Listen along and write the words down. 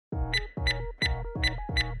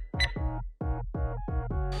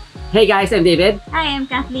Hey guys, I'm David. Hi, I'm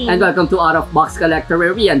Kathleen. And welcome to Out of Box Collector,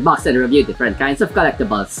 where we unbox and review different kinds of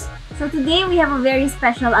collectibles. So today we have a very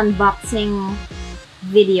special unboxing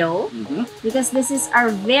video because this is our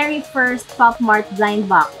very first Pop Mart blind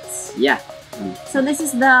box. Yeah. So this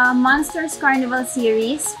is the Monsters Carnival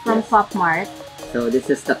series from Pop Mart. So this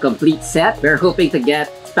is the complete set. We're hoping to get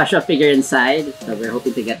special figure inside. So we're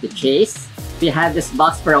hoping to get the chase. We had this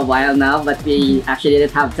box for a while now, but we actually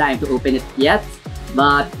didn't have time to open it yet.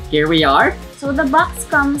 But here we are. So the box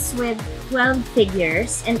comes with 12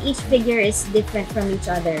 figures and each figure is different from each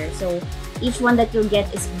other. So each one that you'll get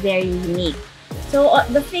is very unique. So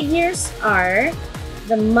the figures are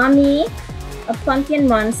the Mummy, a Pumpkin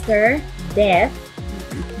Monster, Death,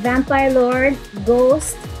 Vampire Lord,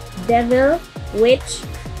 Ghost, Devil, Witch,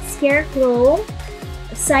 Scarecrow,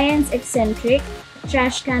 Science Eccentric,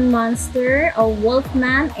 Trash Can Monster, a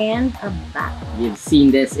Wolfman, and a Bat. We've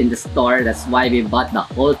seen this in the store. That's why we bought the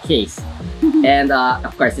whole case. And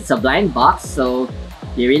of course, it's a blind box, so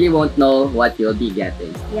you really won't know what you'll be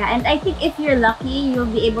getting. Yeah, and I think if you're lucky, you'll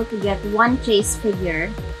be able to get one chase figure.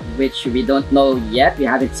 Which we don't know yet. We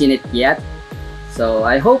haven't seen it yet. So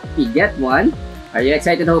I hope we get one. Are you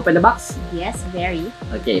excited to open the box? Yes, very.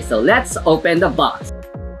 Okay, so let's open the box.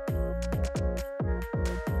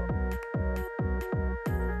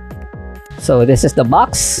 So this is the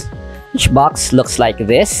box. Each box looks like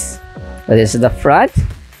this. So this is the front.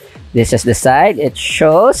 This is the side. It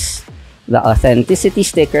shows the authenticity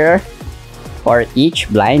sticker for each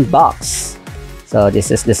blind box. So this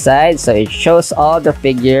is the side. So it shows all the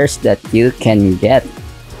figures that you can get.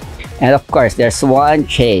 And of course, there's one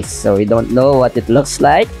chase. So we don't know what it looks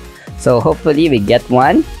like. So hopefully we get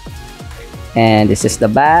one. And this is the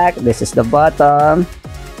back. This is the bottom.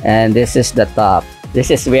 And this is the top. This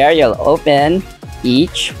is where you'll open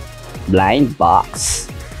each blind box.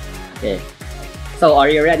 Okay. So are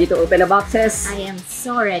you ready to open the boxes? I am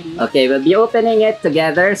so ready. Okay, we'll be opening it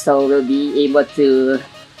together, so we'll be able to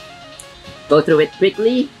go through it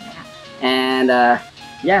quickly. And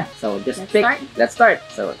yeah, so just pick. Let's start.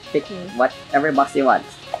 So pick whatever box you want.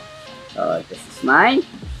 So this is mine.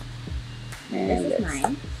 And this is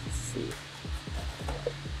mine. See.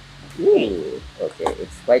 Ooh, okay,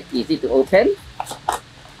 it's quite easy to open.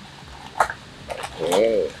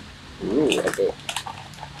 Okay. Ooh, okay.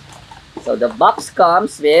 So the box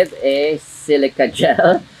comes with a silica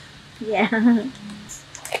gel. Yeah.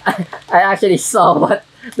 I actually saw what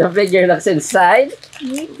the figure looks inside.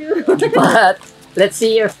 Me too. But let's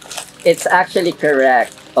see if it's actually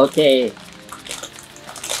correct. Okay.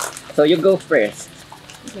 So you go first.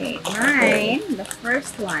 Okay, mine, the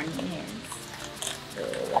first one is...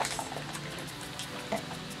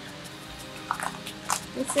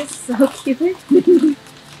 This is so cute.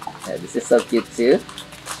 Yeah, this is so cute too.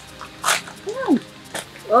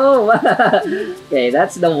 Oh, okay,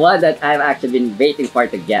 that's the one that I've actually been waiting for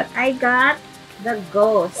to get. I got the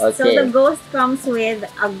ghost. Okay. So the ghost comes with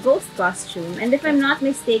a ghost costume. And if I'm not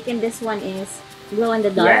mistaken, this one is glow in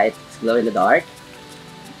the dark. Yeah, it's glow in the dark.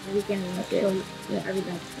 We can show you. Yeah. Are we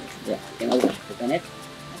done? Yeah, you can open it.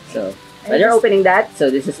 So, when you're opening that,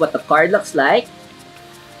 so this is what the card looks like.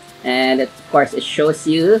 And of course, it shows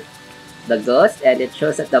you the ghost, and it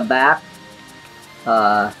shows at the back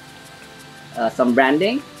some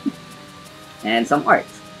branding and some art.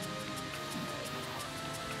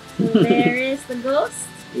 So there is the ghost.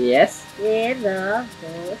 Yes. With the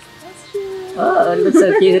ghost costume. Oh, it looks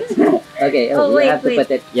so cute. Okay, Oh, you wait, have to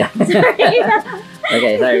put it. Yeah. Sorry.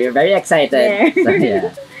 Okay, sorry, you're very excited. There. So,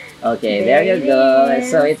 yeah. Okay, there you go.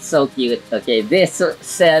 So it's so cute. Okay, this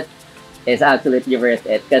set is absolutely worth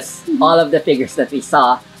it because all of the figures that we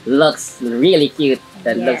saw looks really cute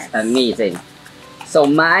and looks amazing. So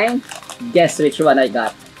mine, guess which one I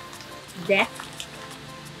got? Death.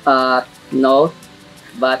 No,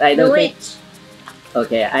 but I don't The think. witch.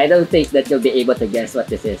 Okay, I don't think that you'll be able to guess what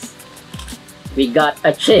this is. We got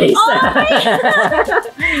a chase. Oh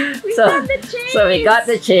we got the chase. So we got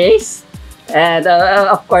the chase, and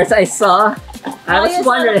of course I saw. I was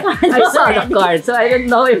wondering. I saw the card, so I didn't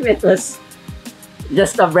know if it was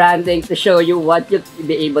just a branding to show you what you'd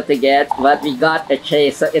be able to get. But we got a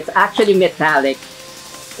chase, so it's actually metallic,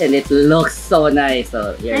 and it looks so nice.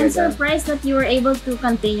 So here I'm we go. surprised that you were able to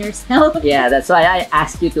contain yourself. Yeah, that's why I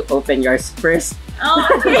asked you to open yours first. Oh,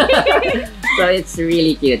 okay. So it's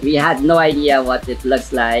really cute. We had no idea what it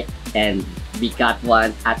looks like, and we got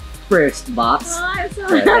one at first box. Oh, I'm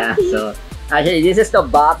so Yeah, happy. so actually, this is the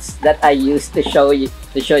box that I used to show you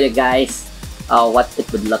guys what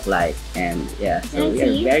it would look like, and yeah, so we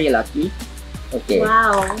are very lucky. Okay.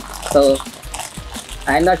 Wow. So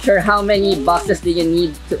I'm not sure how many boxes do you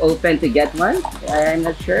need to open to get one. I'm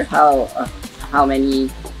not sure how many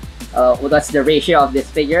what's the ratio of this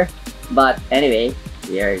figure, but anyway,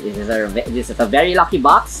 this is a very lucky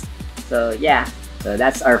box. So yeah, so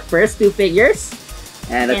that's our first two figures,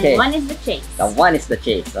 and okay, one is the chase. The one is the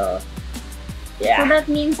chase. So yeah. So that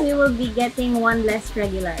means we will be getting one less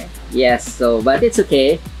regular. Yes. So but it's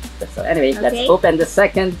okay. So anyway, let's open the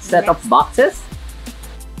second set of boxes.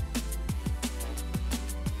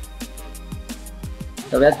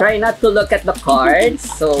 So we'll try not to look at the cards.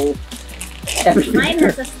 So mine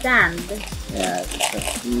has a stand. Yeah,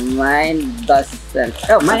 mine doesn't.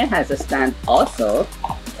 Oh, mine has a stand also.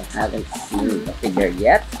 I haven't seen the figure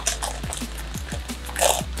yet.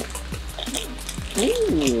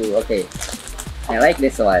 Ooh, okay. I like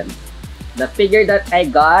this one. The figure that I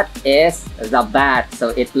got is the bat. So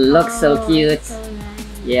it looks so cute. So nice.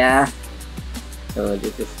 Yeah. So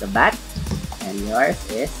this is the bat. And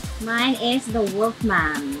yours is? Mine is the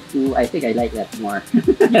Wolfman. Ooh, I think I like that more.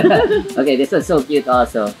 Okay, this one's so cute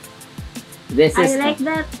also. This is.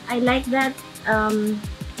 I like that.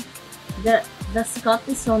 The sculpt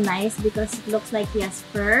is so nice because it looks like he has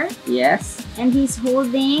fur. Yes. And he's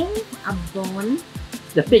holding a bone.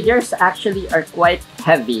 The figures actually are quite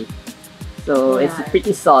heavy, so it's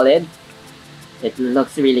pretty solid. It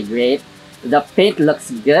looks really great. The paint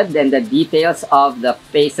looks good, and the details of the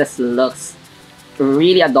faces looks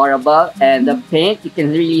really adorable, and the paint, you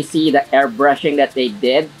can really see the airbrushing that they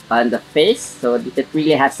did on the face, so it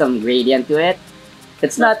really has some gradient to it.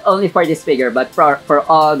 It's not only for this figure, but for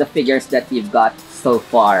all the figures that we've got so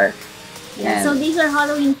far. Yeah, so these are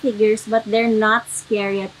Halloween figures, but they're not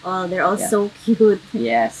scary at all. They're all so cute.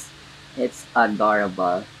 Yes, it's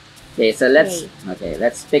adorable. Okay, so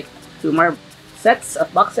let's pick two more sets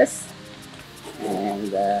of boxes,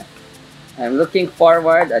 and I'm looking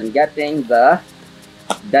forward on getting the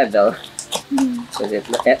devil. So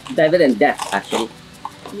it's devil and death actually.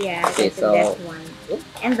 Yeah, okay, so the death one.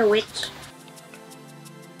 And the witch.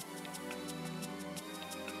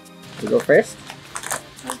 You go first.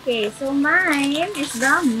 Okay, so mine is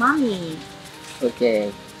the mummy.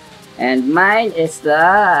 Okay, and mine is the,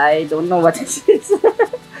 I don't know what this is.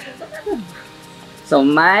 So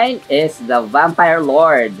mine is the vampire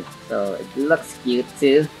lord. So it looks cute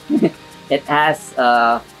too. It has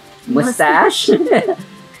a mustache.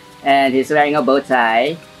 And he's wearing a bow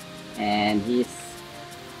tie, and his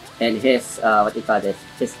what do you call this?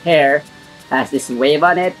 His hair has this wave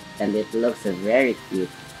on it, and it looks very cute.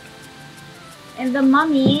 And the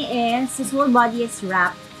mummy is, his whole body is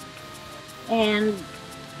wrapped,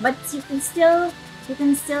 but you can still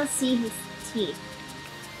see his teeth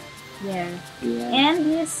there, and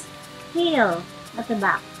his tail at the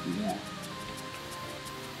back. Yeah.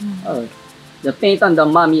 Oh, the paint on the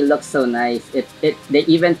mummy looks so nice. They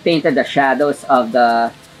even painted the shadows of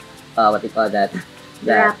the what do you call that?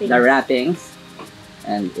 The wrappings,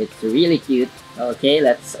 and it's really cute. Okay,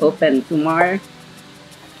 let's open two more.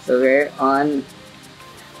 So we're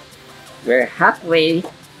halfway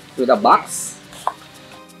to the box.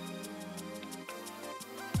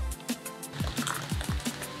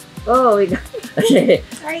 Oh, we got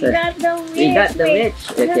I got the witch. We got the witch.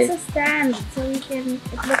 It has a stand, so we can.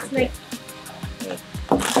 It looks like.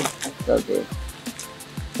 So good.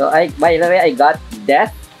 So by the way, I got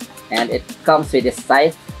death, and it comes with a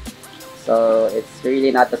scythe. So it's really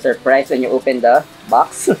not a surprise when you open the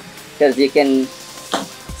box, because you can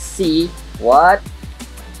see what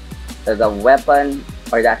the weapon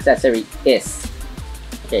or the accessory is.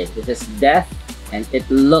 Okay, this is death, and it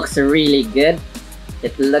looks really good.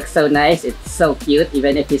 It looks so nice. It's so cute,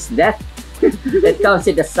 even if it's death. It comes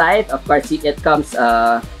with the scythe. Of course, it comes.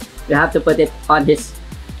 You have to put it on his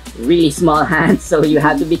really small hands, so you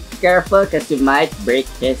have to be careful because you might break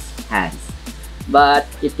his hands. But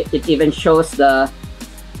it even shows the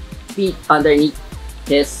feet underneath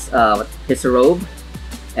his robe,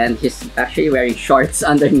 and he's actually wearing shorts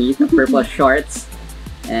underneath, purple shorts,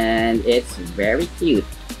 and it's very cute,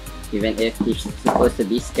 even if he's supposed to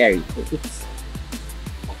be scary.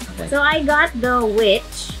 So I got the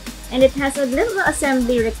witch, and it has a little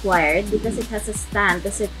assembly required because it has a stand,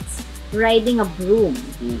 because it's riding a broom,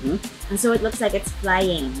 and so it looks like it's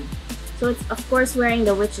flying. So it's of course wearing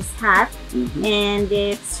the witch's hat, and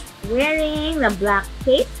it's wearing the black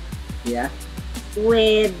cape,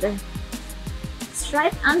 with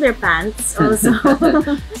striped underpants also.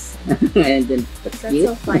 And then it's cute.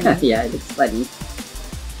 So funny. Yeah, it's funny,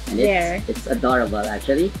 and it's adorable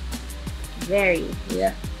actually. Very.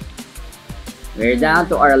 Yeah. We're down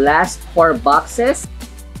to our last 4 boxes.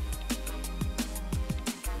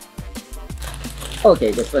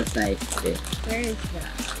 Okay, this one's nice. Okay. Where is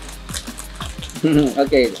that?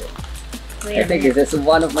 Okay, Wait I a think minute. this is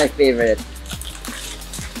one of my favorite.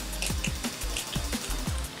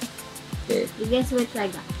 Okay, You guess which I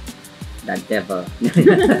got? the devil. I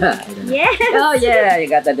don't know. Yes! Oh yeah, you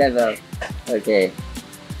got the devil. Okay.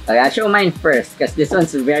 Okay, I'll show mine first because this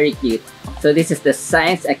one's very cute. So this is the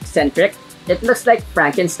science eccentric. It looks like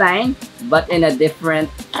Frankenstein, but in a different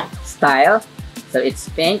style. So it's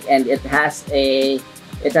pink and it has a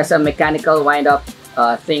mechanical wind up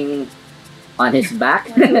thing on his back.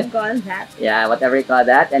 What do you call that? Yeah, whatever you call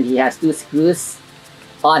that. And he has two screws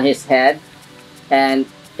on his head, and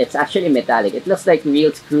it's actually metallic. It looks like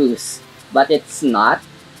real screws, but it's not.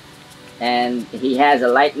 And he has a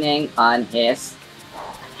lightning on his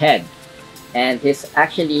head, and he's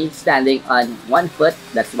actually standing on one foot.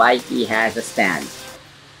 That's why he has a stand.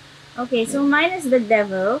 Okay, so mine is the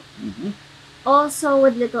devil. Mhm. Also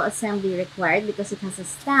with little assembly required because it has a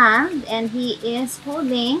stand and he is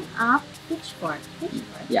holding a pitchfork.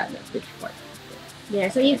 Yeah, the pitchfork.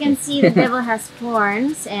 There, so you can see the devil has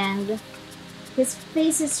horns and his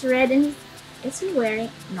face is red and is he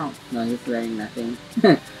wearing? No. No, he's wearing nothing.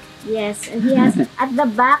 Yes, and he has, at the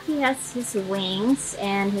back he has his wings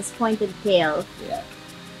and his pointed tail. Yeah.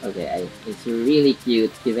 Okay, it's really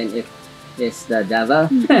cute, even if it's the devil.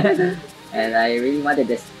 And I really wanted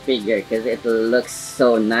this figure because it looks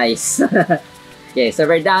so nice. Okay, so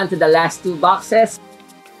we're down to the last two boxes.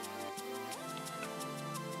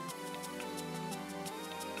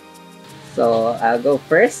 So I'll go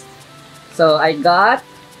first. So I got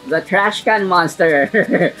the trash can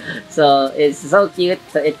monster. So it's so cute.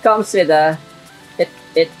 So it comes with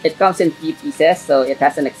it comes in 3 pieces. So it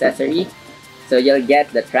has an accessory. So you'll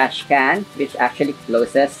get the trash can, which actually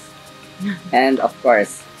closes, and of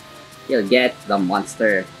course you'll get the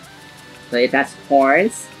monster. So it has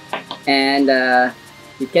horns, and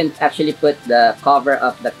you can actually put the cover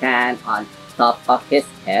of the can on top of his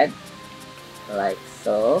head, like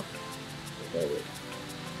so. It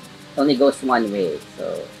only goes one way,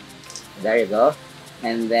 so there you go.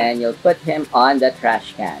 And then you'll put him on the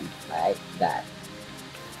trash can like that,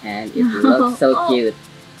 and it looks so Oh. cute.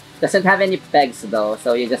 Doesn't have any pegs though,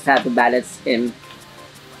 so you just have to balance him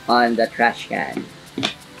on the trash can.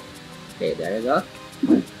 Okay, there you go.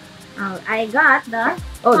 Oh, I got the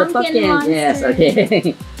Oh, the pumpkin pumpkin. monster. Yes, okay.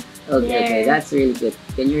 Okay, okay, There. that's really good.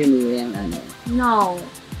 Can you remove him? I know. No,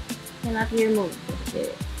 cannot be removed.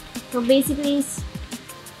 Okay. So basically,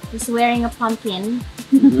 he's wearing a pumpkin.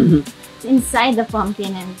 It's inside the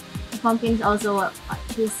pumpkin, and the pumpkin is also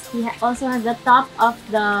also has the top of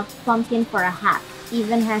the pumpkin for a hat.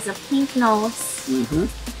 Even has a pink nose,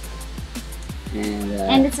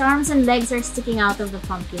 and its arms and legs are sticking out of the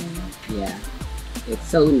pumpkin. yeah, it's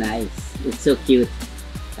so nice. It's so cute.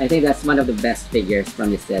 I think that's one of the best figures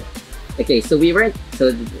from this set. Okay, so we weren't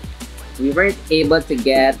able to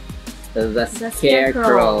get the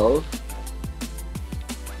scarecrow.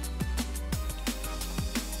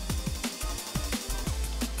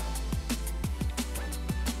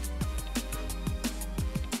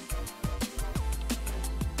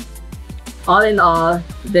 All in all,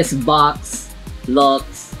 this box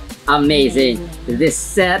looks amazing. Amazing. This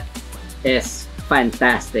set is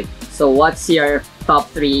fantastic. So what's your top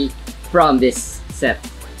 3 from this set?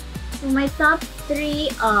 So my top 3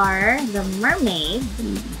 are the mermaid,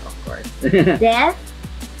 Of course. death,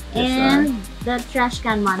 This and the trash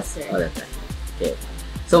can monster. Oh, that's right. Okay.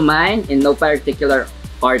 So mine, in no particular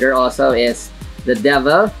order also, is the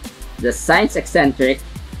devil, the science eccentric,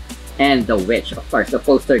 and the witch. Of course, the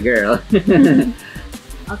poster girl.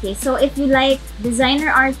 Okay, so if you like designer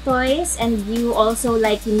art toys and you also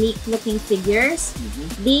like unique looking figures,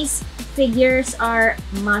 these figures are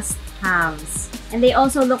must-haves. And they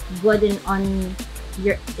also look good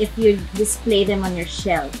if you display them on your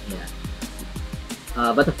shelf.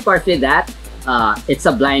 But of course, with that, it's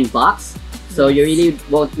a blind box. So you really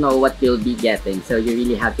won't know what you'll be getting. So you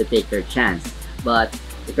really have to take your chance. But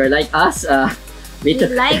if you're like us, We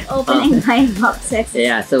like opening blind boxes.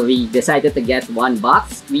 Yeah, so we decided to get one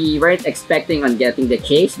box. We weren't expecting on getting the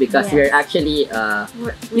case because Yes. we're actually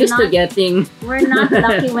We're used to not- getting. We're not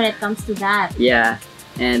lucky when it comes to that. Yeah,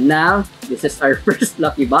 and now this is our first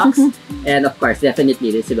lucky box, and of course,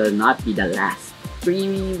 definitely this will not be the last.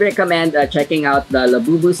 We recommend checking out the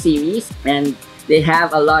Labubu series, and they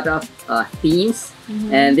have a lot of themes,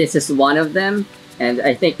 and this is one of them. And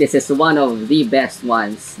I think this is one of the best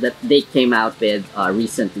ones that they came out with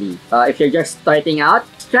recently. If you're just starting out,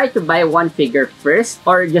 try to buy one figure first,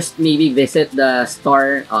 or just maybe visit the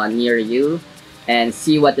store near you and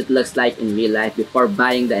see what it looks like in real life before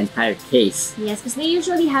buying the entire case. Yes, because they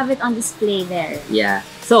usually have it on display there. Yeah.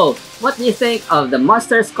 So, what do you think of the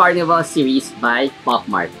Monsters Carnival series by Pop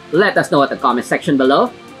Mart? Let us know at the comment section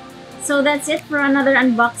below. So that's it for another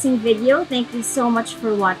unboxing video. Thank you so much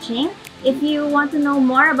for watching. If you want to know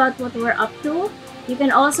more about what we're up to, you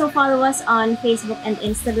can also follow us on Facebook and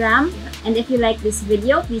Instagram. And if you like this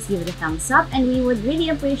video, please give it a thumbs up. And we would really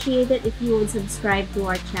appreciate it if you would subscribe to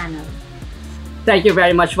our channel. Thank you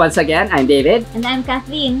very much once again. I'm David. And I'm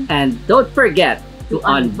Kathleen. And don't forget to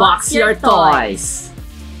unbox your toys.